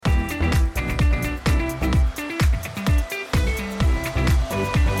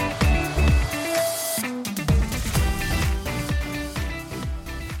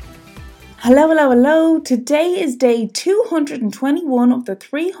Hello, hello, hello. Today is day 221 of the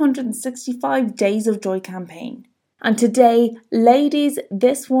 365 Days of Joy campaign. And today, ladies,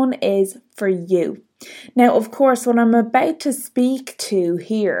 this one is for you. Now, of course, what I'm about to speak to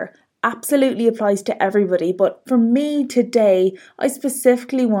here absolutely applies to everybody, but for me today, I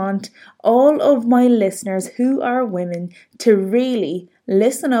specifically want all of my listeners who are women to really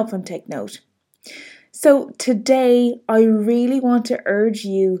listen up and take note. So today, I really want to urge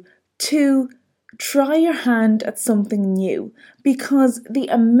you to try your hand at something new, because the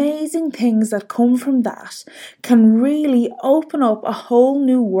amazing things that come from that can really open up a whole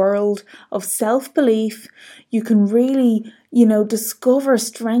new world of self-belief. You can really, discover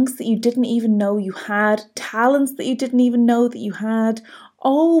strengths that you didn't even know you had, talents that you didn't even know that you had,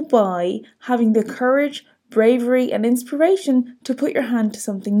 all by having the courage, bravery, and inspiration to put your hand to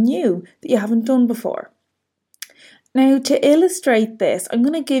something new that you haven't done before. Now, to illustrate this, I'm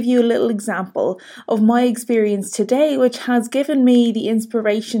going to give you a little example of my experience today, which has given me the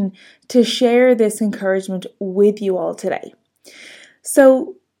inspiration to share this encouragement with you all today.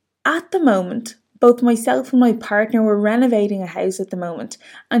 So, at the moment, both myself and my partner were renovating a house at the moment,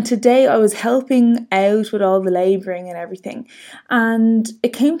 and today I was helping out with all the labouring and everything. And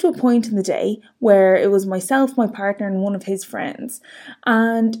it came to a point in the day where it was myself, my partner, and one of his friends,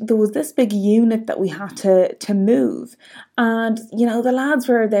 and there was this big unit that we had to move. And the lads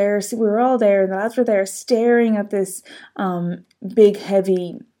were there, so we were all there, and the lads were there staring at this big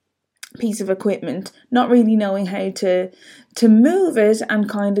heavy piece of equipment, not really knowing how to move it, and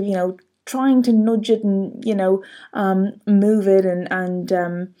kind of trying to nudge it and move it,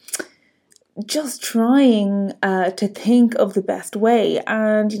 and just trying to think of the best way.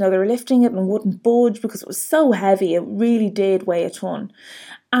 And they were lifting it and wouldn't budge because it was so heavy. It really did weigh a ton.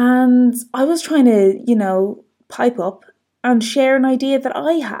 And I was trying to pipe up and share an idea that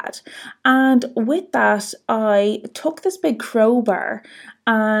I had. And with that, I took this big crowbar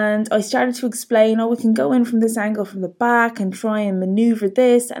and I started to explain, we can go in from this angle from the back and try and maneuver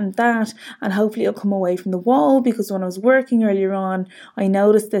this and that, and hopefully it'll come away from the wall, because when I was working earlier on, I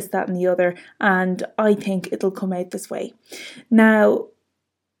noticed this, that and the other, and I think it'll come out this way. Now,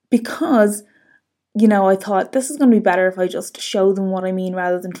 because I thought this is going to be better if I just show them what I mean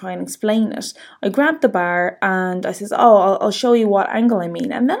rather than try and explain it, I grabbed the bar and I says, I'll show you what angle I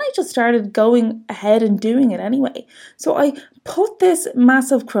mean. And then I just started going ahead and doing it anyway. So I put this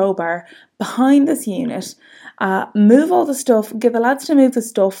massive crowbar behind this unit, move all the stuff, get the lads to move the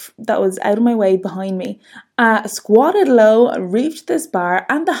stuff that was out of my way behind me, squatted low, reached this bar,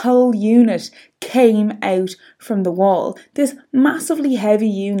 and the whole unit came out from the wall. This massively heavy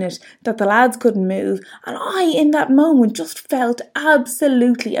unit that the lads couldn't move, and I, in that moment, just felt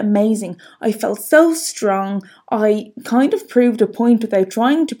absolutely amazing. I felt so strong. I kind of proved a point without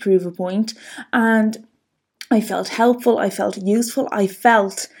trying to prove a point, and I felt helpful, I felt useful, I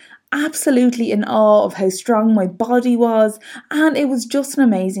felt absolutely in awe of how strong my body was, and it was just an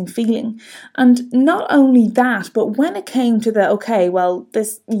amazing feeling. And not only that, but when it came to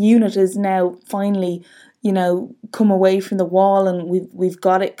this unit is now finally come away from the wall, and we've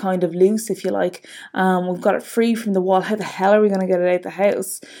got it kind of loose, if you like, we've got it free from the wall. How the hell are we going to get it out the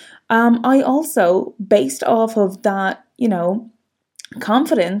house? I also, based off of that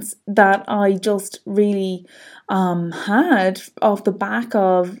confidence that I just really had off the back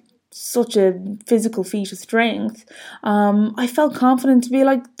of such a physical feat of strength, I felt confident to be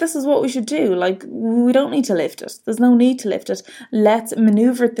like, this is what we should do. Like, we don't need to lift it. There's no need to lift it. Let's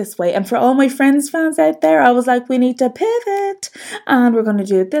maneuver it this way. And for all my fans out there, I was like, we need to pivot, and we're going to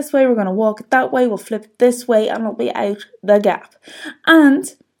do it this way. We're going to walk it that way. We'll flip it this way, and it'll be out the gap.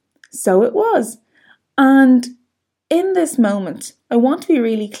 And so it was. And in this moment, I want to be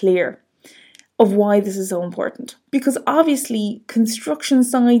really clear of why this is so important. Because obviously, construction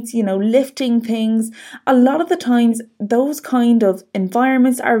sites, lifting things, a lot of the times, those kind of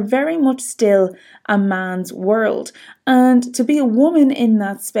environments are very much still a man's world. And to be a woman in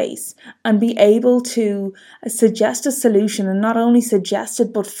that space and be able to suggest a solution, and not only suggest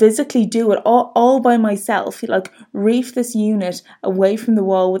it, but physically do it all by myself, like reef this unit away from the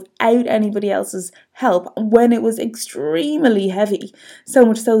wall without anybody else's help when it was extremely heavy, so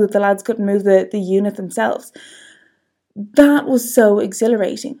much so that the lads couldn't move the unit themselves. That was so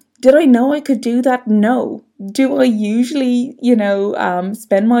exhilarating. Did I know I could do that? No. Do I usually,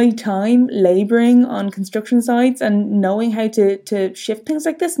 spend my time labouring on construction sites and knowing how to shift things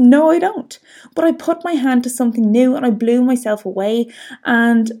like this? No, I don't. But I put my hand to something new and I blew myself away.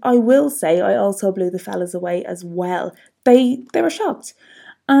 And I will say I also blew the fellas away as well. They were shocked.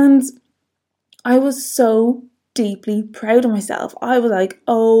 And I was so deeply proud of myself. I was like,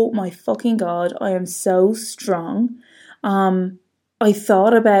 oh my fucking God, I am so strong. I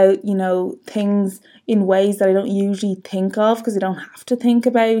thought about, things in ways that I don't usually think of because I don't have to think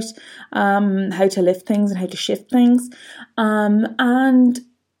about how to lift things and how to shift things. And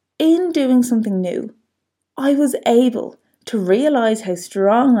in doing something new, I was able to realize how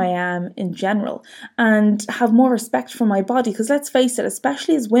strong I am in general and have more respect for my body. Because let's face it,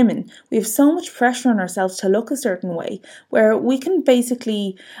 especially as women, we have so much pressure on ourselves to look a certain way, where we can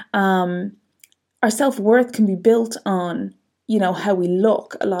basically, our self-worth can be built on how we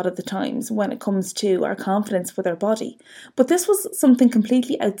look a lot of the times when it comes to our confidence with our body. But this was something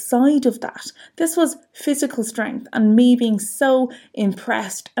completely outside of that. This was physical strength and me being so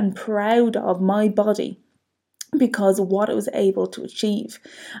impressed and proud of my body because of what it was able to achieve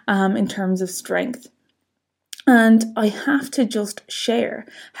in terms of strength. And I have to just share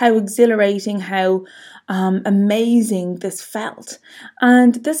how exhilarating, how amazing this felt.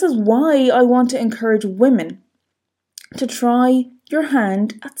 And this is why I want to encourage women to try your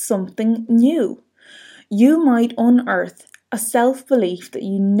hand at something new. You might unearth a self-belief that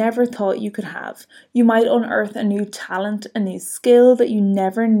you never thought you could have. You might unearth a new talent, a new skill that you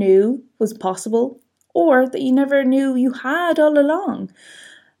never knew was possible, or that you never knew you had all along.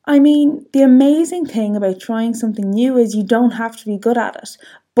 I mean, the amazing thing about trying something new is you don't have to be good at it.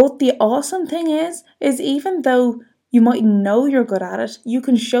 But the awesome thing is even though you might know you're good at it, you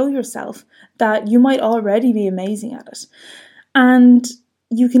can show yourself that you might already be amazing at it. And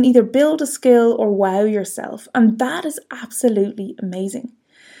you can either build a skill or wow yourself. And that is absolutely amazing.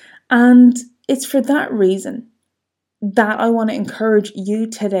 And it's for that reason that I want to encourage you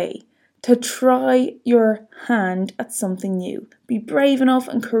today to try your hand at something new. Be brave enough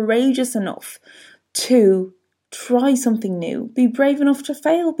and courageous enough to try something new. Be brave enough to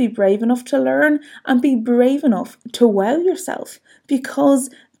fail. Be brave enough to learn. And be brave enough to wow yourself. Because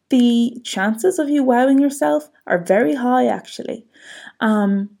the chances of you wowing yourself are very high, actually.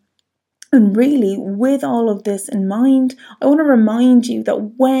 And really, with all of this in mind, I want to remind you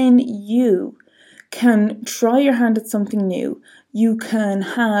that when you can try your hand at something new, you can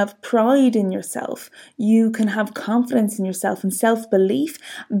have pride in yourself, you can have confidence in yourself and self-belief.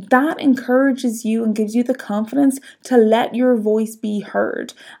 That encourages you and gives you the confidence to let your voice be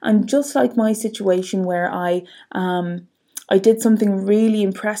heard. And just like my situation where I did something really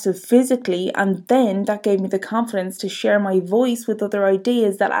impressive physically, and then that gave me the confidence to share my voice with other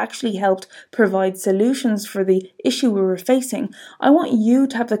ideas that actually helped provide solutions for the issue we were facing. I want you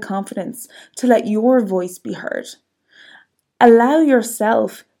to have the confidence to let your voice be heard. Allow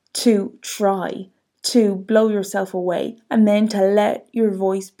yourself to try to blow yourself away and then to let your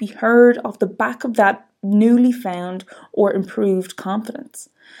voice be heard off the back of that newly found or improved confidence.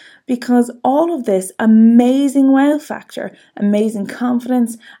 Because all of this amazing wow factor, amazing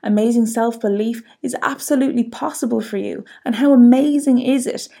confidence, amazing self-belief is absolutely possible for you. And how amazing is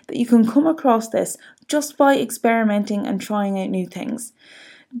it that you can come across this just by experimenting and trying out new things?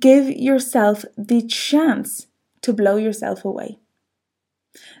 Give yourself the chance to blow yourself away.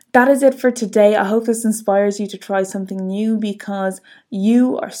 That is it for today. I hope this inspires you to try something new because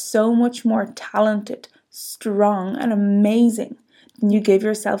you are so much more talented, strong, and amazing than you give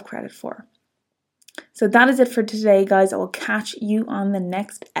yourself credit for. So that is it for today, guys. I will catch you on the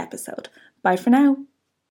next episode. Bye for now.